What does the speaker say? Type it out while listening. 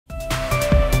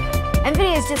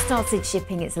NVIDIA's just started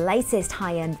shipping its latest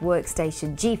high-end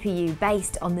workstation GPU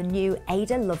based on the new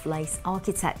Ada Lovelace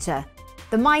architecture,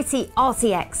 the mighty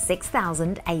RTX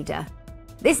 6000 Ada.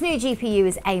 This new GPU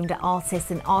is aimed at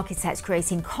artists and architects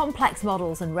creating complex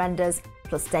models and renders,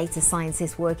 plus data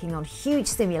scientists working on huge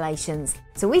simulations.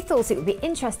 So we thought it would be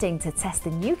interesting to test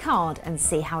the new card and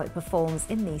see how it performs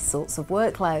in these sorts of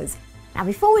workloads. Now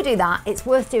before we do that, it's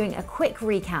worth doing a quick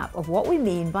recap of what we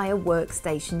mean by a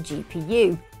workstation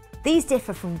GPU. These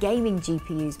differ from gaming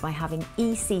GPUs by having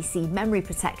ECC memory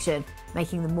protection,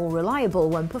 making them more reliable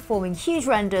when performing huge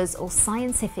renders or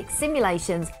scientific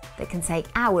simulations that can take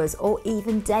hours or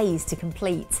even days to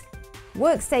complete.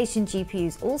 Workstation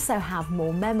GPUs also have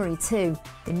more memory too.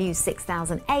 The new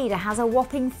 6000 Ada has a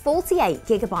whopping 48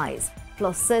 GB,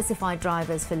 plus certified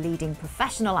drivers for leading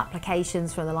professional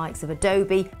applications from the likes of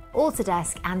Adobe,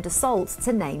 Autodesk and Dassault,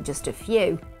 to name just a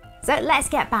few. So let's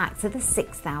get back to the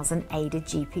 6000 Ada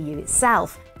GPU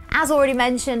itself. As already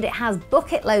mentioned, it has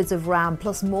bucket loads of RAM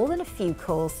plus more than a few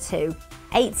cores too.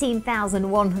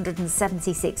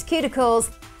 18,176 CUDA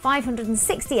cores,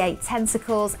 568 Tensor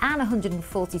cores and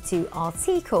 142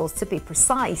 RT cores to be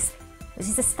precise, which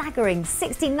is a staggering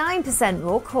 69%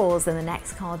 more cores than the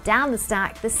next card down the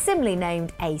stack, the similarly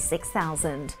named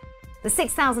A6000. The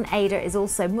 6000 Ada is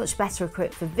also much better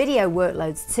equipped for video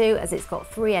workloads too, as it's got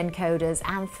 3 encoders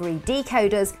and 3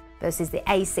 decoders, versus the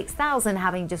A6000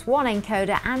 having just 1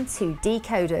 encoder and 2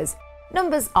 decoders.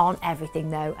 Numbers aren't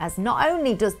everything though, as not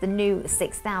only does the new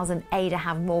 6000 Ada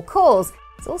have more cores,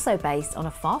 it's also based on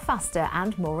a far faster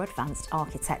and more advanced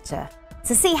architecture.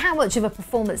 To see how much of a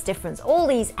performance difference all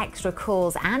these extra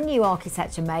cores and new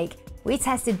architecture make, we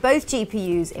tested both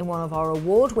GPUs in one of our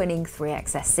award-winning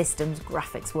 3XS Systems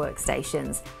graphics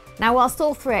workstations. Now, whilst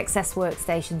all 3XS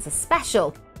workstations are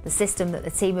special, the system that the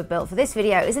team have built for this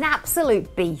video is an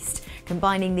absolute beast,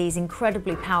 combining these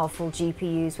incredibly powerful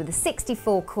GPUs with a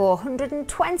 64-core,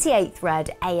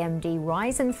 128-thread AMD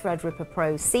Ryzen Threadripper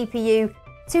Pro CPU,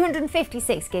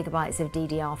 256GB of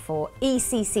DDR4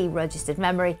 ECC registered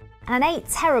memory, and an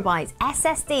 8TB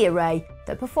SSD array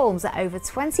that performs at over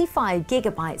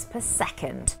 25GB per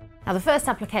second. Now, the first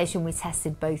application we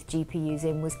tested both GPUs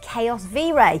in was Chaos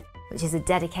V-Ray, which is a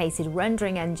dedicated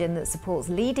rendering engine that supports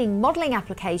leading modelling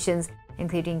applications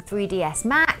including 3ds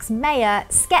Max, Maya,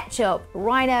 SketchUp,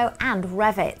 Rhino and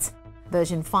Revit.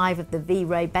 Version 5 of the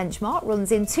V-Ray benchmark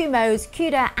runs in 2 modes,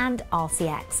 CUDA and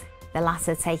RTX, the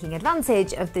latter taking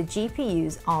advantage of the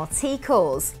GPU's RT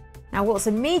cores. Now, what's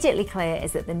immediately clear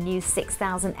is that the new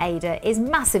 6000 Ada is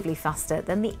massively faster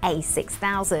than the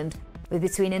A6000, with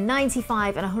between a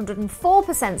 95 and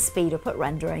 104% speed up at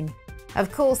rendering.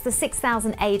 Of course, the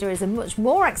 6000 Ada is a much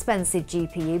more expensive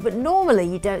GPU, but normally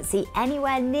you don't see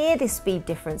anywhere near this speed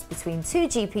difference between two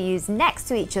GPUs next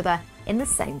to each other in the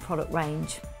same product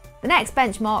range. The next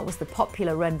benchmark was the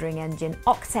popular rendering engine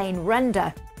Octane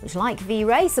Render, which like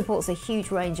V-Ray supports a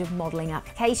huge range of modelling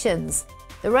applications.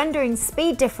 The rendering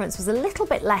speed difference was a little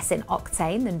bit less in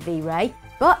Octane than V-Ray,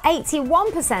 but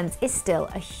 81% is still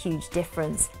a huge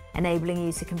difference, enabling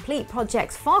you to complete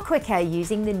projects far quicker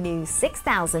using the new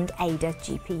 6000 Ada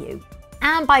GPU.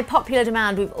 And by popular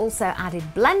demand, we've also added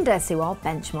Blender to our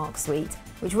benchmark suite,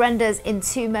 which renders in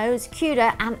 2 modes,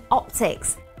 CUDA and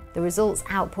optics. The results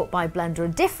output by Blender are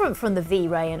different from the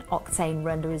V-Ray and Octane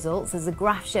Render results, as the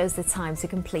graph shows the time to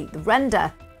complete the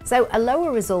render. So a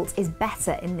lower result is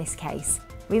better in this case.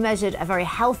 We measured a very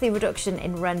healthy reduction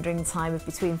in rendering time of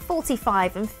between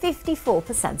 45 and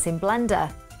 54% in Blender.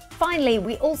 Finally,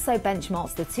 we also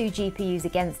benchmarked the two GPUs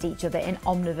against each other in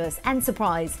Omniverse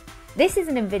Enterprise. This is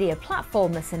an NVIDIA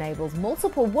platform that enables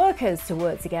multiple workers to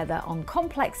work together on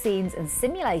complex scenes and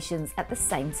simulations at the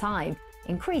same time,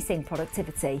 increasing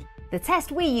productivity. The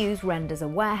test we use renders a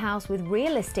warehouse with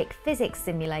realistic physics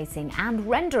simulating and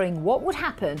rendering what would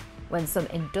happen when some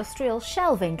industrial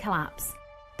shelving collapsed.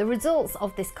 The results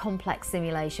of this complex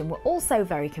simulation were also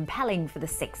very compelling for the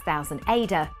 6000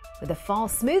 Ada, with a far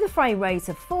smoother frame rate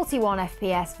of 41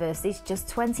 FPS versus just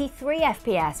 23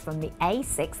 FPS from the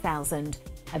A6000,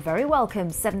 a very welcome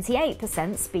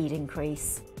 78% speed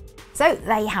increase. So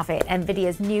there you have it,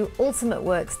 NVIDIA's new ultimate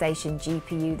workstation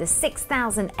GPU, the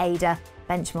 6000 Ada,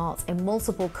 benchmarked in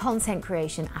multiple content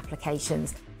creation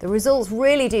applications. The results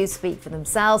really do speak for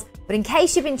themselves, but in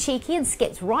case you've been cheeky and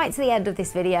skipped right to the end of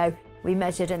this video, we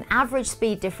measured an average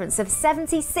speed difference of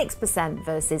 76%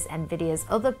 versus NVIDIA's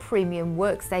other premium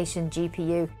workstation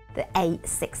GPU, the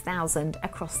A6000,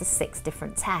 across the 6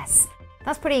 different tests.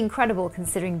 That's pretty incredible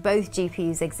considering both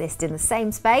GPUs exist in the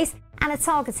same space and are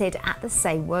targeted at the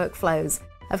same workflows.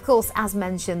 Of course, as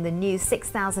mentioned, the new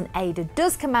 6000 Ada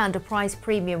does command a price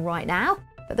premium right now,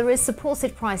 but there is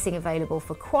supported pricing available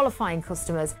for qualifying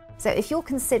customers. So if you're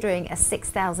considering a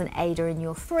 6000 Ada in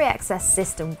your 3XS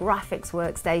system graphics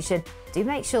workstation, do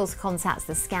make sure to contact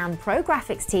the Scan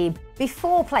Prographics team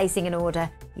before placing an order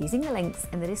using the links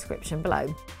in the description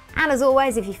below. And as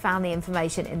always, if you found the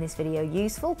information in this video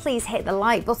useful, please hit the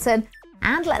like button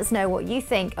and let us know what you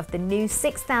think of the new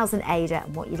 6000 Ada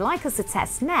and what you'd like us to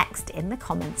test next in the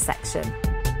comments section.